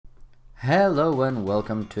Hello and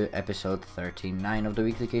welcome to episode 39 of the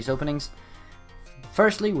weekly case openings.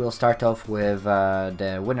 Firstly, we'll start off with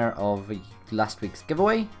the winner of last week's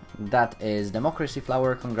giveaway. That is Democracy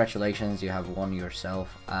Flower. Congratulations, you have won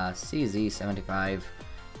yourself a CZ75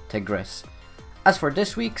 Tigris. As for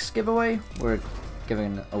this week's giveaway, we're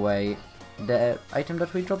giving away the item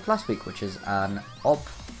that we dropped last week, which is an OP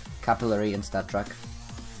Capillary in StatTrak.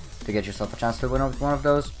 To get yourself a chance to win one of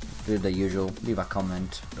those, do the usual, leave a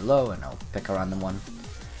comment below and I'll pick a random one.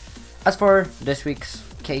 As for this week's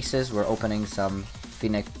cases, we're opening some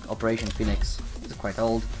Operation Phoenix. It's quite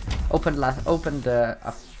old. Opened them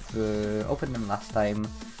last time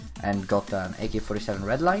and got an AK-47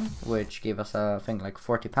 Redline, which gave us I think like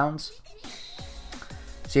 £40.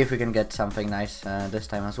 See if we can get something nice this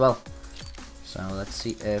time as well. So let's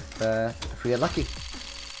see if we get lucky.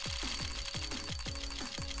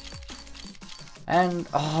 And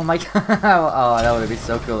oh my god, oh, that would be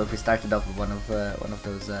so cool if we started off with one of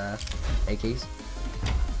those AKs.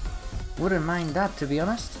 Wouldn't mind that, to be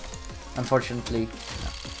honest. Unfortunately, no,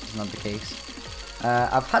 it's not the case.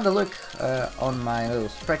 I've had a look on my little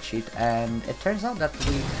spreadsheet, and it turns out that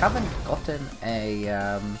we haven't gotten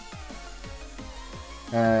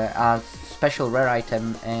a special rare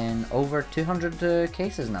item in over 200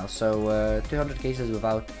 cases now. So 200 cases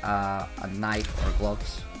without a knife or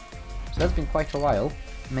gloves. So that's been quite a while.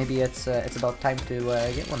 Maybe it's about time to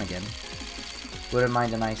get one again. Wouldn't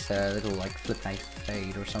mind a nice little like flip knife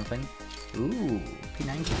fade or something. Ooh,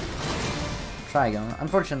 P90. Trigon.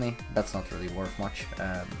 Unfortunately, that's not really worth much.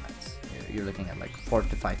 You're looking at like £4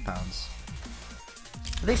 to £5.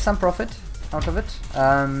 At least some profit out of it.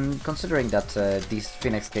 Considering that these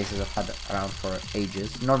Phoenix cases have had around for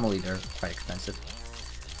ages. Normally they're quite expensive.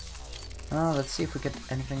 Let's see if we get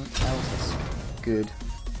anything else that's good.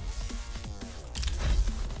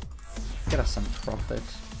 Get us some profit.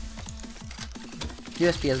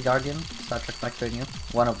 USPS Guardian, StatTrak Factory New.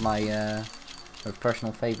 One of my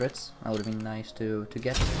personal favorites. That would have been nice to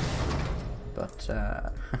get, but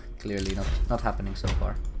clearly not happening so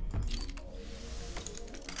far.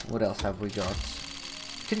 What else have we got?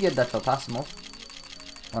 Could get that Velpasimov.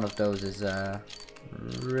 One of those is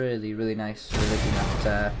really nice. We're looking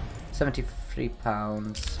at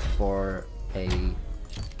 £73 for a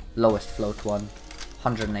lowest float one.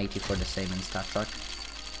 180 for the same in StatTrak.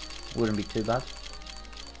 Wouldn't be too bad.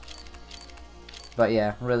 But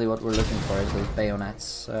yeah, really what we're looking for is those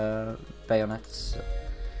bayonets. Bayonets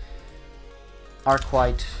are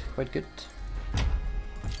quite good.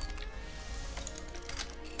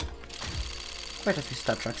 Quite a few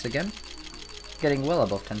StatTraks again. Getting well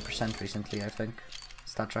above 10% recently, I think,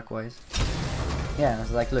 StatTrak wise. Yeah, it's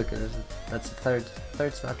like, look, that's the third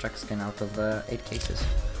StatTrak skin out of 8 cases.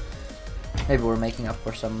 Maybe we're making up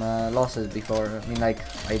for some losses before. I mean, like,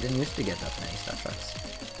 I didn't used to get that many StatTraks,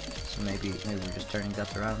 so maybe we're just turning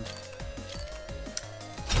that around.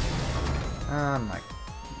 Mark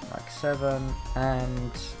 7,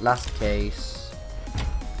 and last case.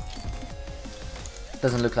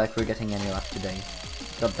 Doesn't look like we're getting any luck today.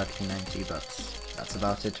 Got that P90, but that's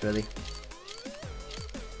about it, really.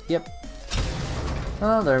 Yep.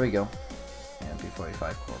 Oh, there we go. Yeah,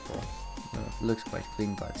 P45 Corporal. Looks quite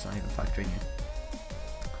clean, but it's not even factoring in.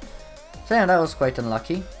 So yeah, that was quite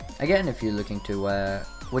unlucky. Again, if you're looking to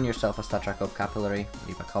win yourself a StatTrak OP Capillary,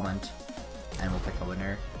 leave a comment and we'll pick a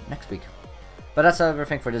winner next week. But that's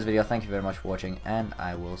everything for this video. Thank you very much for watching, and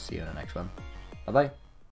I will see you in the next one. Bye bye.